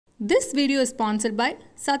This video is sponsored by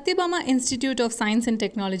Satyabama Institute of Science and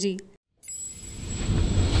Technology.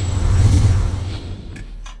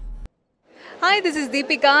 Hi, this is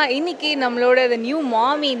Deepika. இன்னைக்கு நம்மளோட the new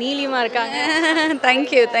mommy Neelima இருக்காங்க.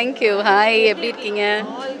 Thank you. Hi, எப்படி இருக்கீங்க?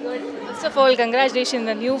 All good. First of all, congratulations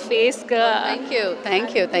the new face. Thank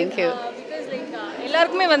you. Because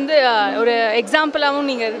எல்லாருக்குமே வந்து ஒரு எக்ஸாம்பிளாகவும்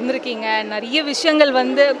நீங்கள் இருந்திருக்கீங்க. நிறைய விஷயங்கள்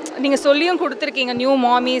வந்து நீங்கள் சொல்லியும் கொடுத்துருக்கீங்க நியூ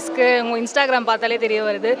மாமிஸ்க்கு. உங்கள் இன்ஸ்டாகிராம் பார்த்தாலே தெரிய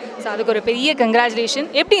வருது. ஸோ அதுக்கு ஒரு பெரிய கங்க்ராச்சுலேஷன்.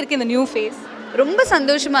 எப்படி இருக்குது இந்த நியூ ஃபேஸ்? ரொம்ப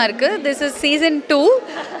சந்தோஷமாக இருக்குது. This is season 2.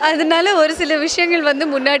 அதனால ஒரு சில விஷயங்கள் வந்து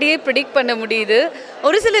முன்னாடியே ப்ரிடிக்ட் பண்ண முடியுது.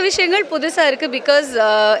 ஒரு சில விஷயங்கள் புதுசாக இருக்குது. Because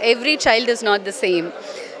every child is not the same.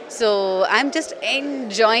 So I am just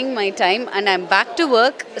enjoying my time and I am back to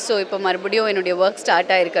work. So இப்போ மறுபடியும் என்னுடைய work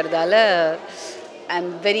start ஆகிருக்கிறதால I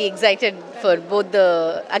am very excited for both the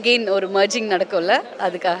again ஒரு merging நடக்கும்ல,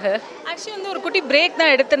 அதுக்காக. Actually வந்து ஒரு குட்டி break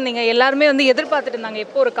தான் எடுத்திருந்தீங்க. எல்லாருமே வந்து எதிர்பார்த்துட்டு இருந்தாங்க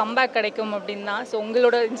எப்போ ஒரு கம்பேக் கிடைக்கும் அப்படின்னா. ஸோ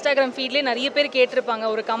உங்களோட இன்ஸ்டாகிராம் ஃபீட்லேயே நிறைய பேர் கேட்டிருப்பாங்க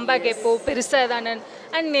ஒரு கம்பேக் எப்போ பெருசாக தானே.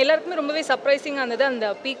 அண்ட் எல்லாருக்குமே ரொம்பவே சர்ப்ரைசிங்காக இருந்தது.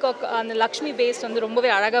 அந்த பீகாக் அந்த லக்ஷ்மி பேஸ்ட் வந்து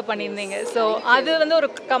ரொம்பவே அழகாக பண்ணியிருந்தீங்க. ஸோ அது வந்து ஒரு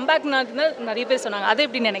கம்பேக்னால நிறைய பேர் சொன்னாங்க. அது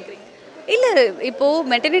எப்படி நினைக்கிறீங்க? இல்லை, இப்போது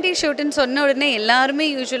மெட்டர்னிட்டி ஷூட்டுன்னு சொன்ன உடனே எல்லாருமே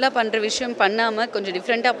யூஸ்வலாக பண்ணுற விஷயம் பண்ணாமல் கொஞ்சம்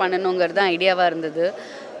டிஃப்ரெண்ட்டாக பண்ணணுங்கிறது தான் ஐடியாவாக இருந்தது.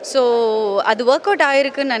 ஸோ அது ஒர்க் அவுட்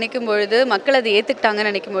ஆகிருக்குன்னு நினைக்கும் பொழுது, மக்கள் அதை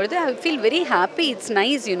ஏற்றுக்கிட்டாங்கன்னு நினைக்கும் பொழுது I feel very happy. It's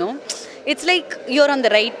nice, it's like you're on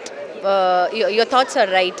the right, your thoughts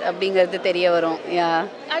R right அப்படிங்கிறது தெரிய வரும்.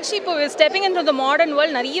 ஆக்சுவலி இப்போ stepping in to the modern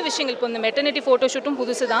world நிறைய விஷயங்கள் இப்போ இந்த மெட்டர்னிட்டி ஃபோட்டோ ஷூட்டும்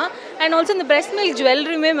புதுசு தான். அண்ட் ஆல்சோ இந்த பிரஸ்ட் மில்க்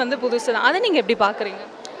ஜுவல்லரியுமே வந்து புதுசு தான். அதை நீங்கள் எப்படி பார்க்குறீங்க?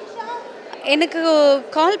 எனக்கு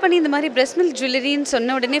கால் பண்ணி இந்த மாதிரி பிரஸ்ட் மில்க் ஜுவல்லரின்னு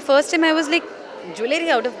சொன்ன உடனே first time I was like jewellery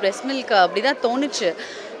out of breast milk அப்படி தான் தோணுச்சு.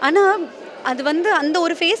 ஆனால் அது வந்து அந்த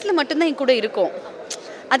ஒரு ஃபேஸில் மட்டும்தான் என் கூட இருக்கும்.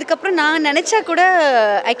 அதுக்கப்புறம் நான் நினச்சா கூட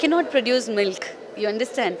I cannot produce milk, you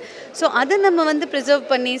understand. So அதை நம்ம வந்து ப்ரிசர்வ்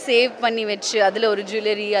பண்ணி சேவ் பண்ணி வச்சு அதில் ஒரு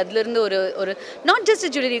ஜுவல்லரி, அதுலேருந்து ஒரு not just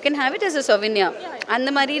a jewellery, you can have it as a souvenir அந்த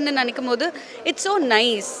மாதிரின்னு நினைக்கும் போது it's so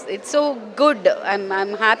nice, it's so good.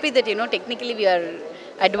 I'm happy that technically we are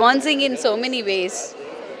advancing in so many ways.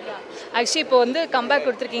 Actually இப்போ வந்து கம்பேக்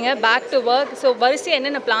கொடுத்துருக்கீங்க, back to work. So வரிசை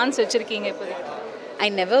என்னென்ன plans வச்சுருக்கீங்க இப்போ? I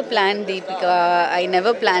never planned, Deepika. I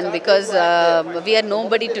never planned because we are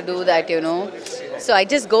nobody to do that, So I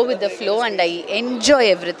just go with the flow and I enjoy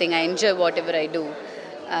everything. I enjoy whatever I do.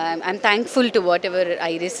 I'm thankful to whatever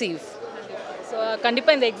I receive. So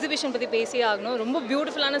கண்டிப்பாக இந்த exhibition பற்றி பேசியே ஆகணும். ரொம்ப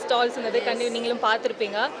பியூட்டிஃபுல்லான stalls இருந்தது, நீங்களும்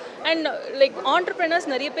பார்த்துருப்பீங்க. அண்ட் லைக் ஆண்டர்ப்ரெனர்ஸ்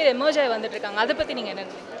நிறைய பேர் எமர்ஜ் ஆகி வந்துட்டுருக்காங்க. அதை பற்றி நீங்கள் என்ன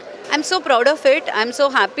நினைக்கிறீங்க? I'm so proud of it. I'm so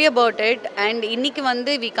happy about it. And இன்னைக்கு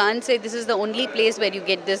வந்து we can't say this is the only place where you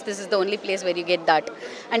get this is the only place where you get that.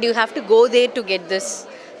 And you have to go there to get this.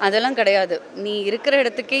 அதெல்லாம் கிடையாது. நீ இருக்கிற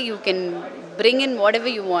இடத்துக்கே you can bring in whatever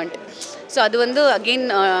you want. So அது வந்து again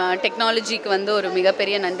டெக்னாலஜிக்கு வந்து ஒரு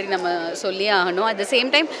மிகப்பெரிய நன்றி நம்ம சொல்லியே ஆகணும். At the same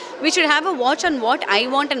time we should have a watch on what I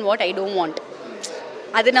want and what I don't want.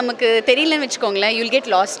 அது நமக்கு தெரியலன்னு வச்சுக்கோங்களேன், யூல் கெட்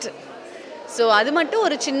லாஸ்ட். ஸோ அது மட்டும்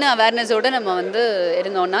ஒரு சின்ன அவேர்னஸோடு நம்ம வந்து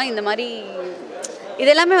இருந்தோம்னா இந்த மாதிரி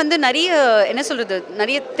இதெல்லாமே வந்து நிறைய என்ன சொல்கிறது,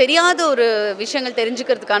 நிறைய தெரியாத ஒரு விஷயங்கள்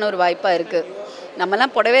தெரிஞ்சுக்கிறதுக்கான ஒரு வாய்ப்பாக இருக்குது.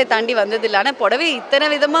 நம்மலாம் புடவையை தாண்டி வந்ததில்லை. ஆனால் புடவை இத்தனை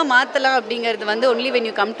விதமாக மாற்றலாம் அப்படிங்கிறது வந்து only when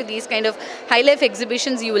you come to these kind of high life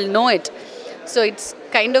exhibitions you will know it. So it's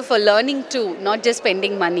kind of a learning too, not just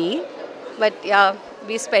spending money, but yeah,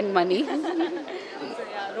 we spend money.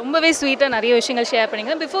 ரொம்பவே ஸ்வீட்டாக நிறைய விஷயங்கள் share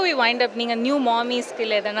பண்ணிங்க. Before we wind up, நீங்கள் new மாமிஸ்க்கு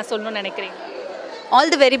இல்லை எதனா சொல்லணும்னு நினைக்கிறீங்க? All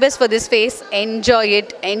the very best for this phase. Enjoy it.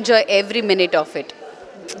 Enjoy every minute of it.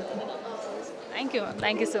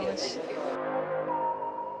 Thank you so much.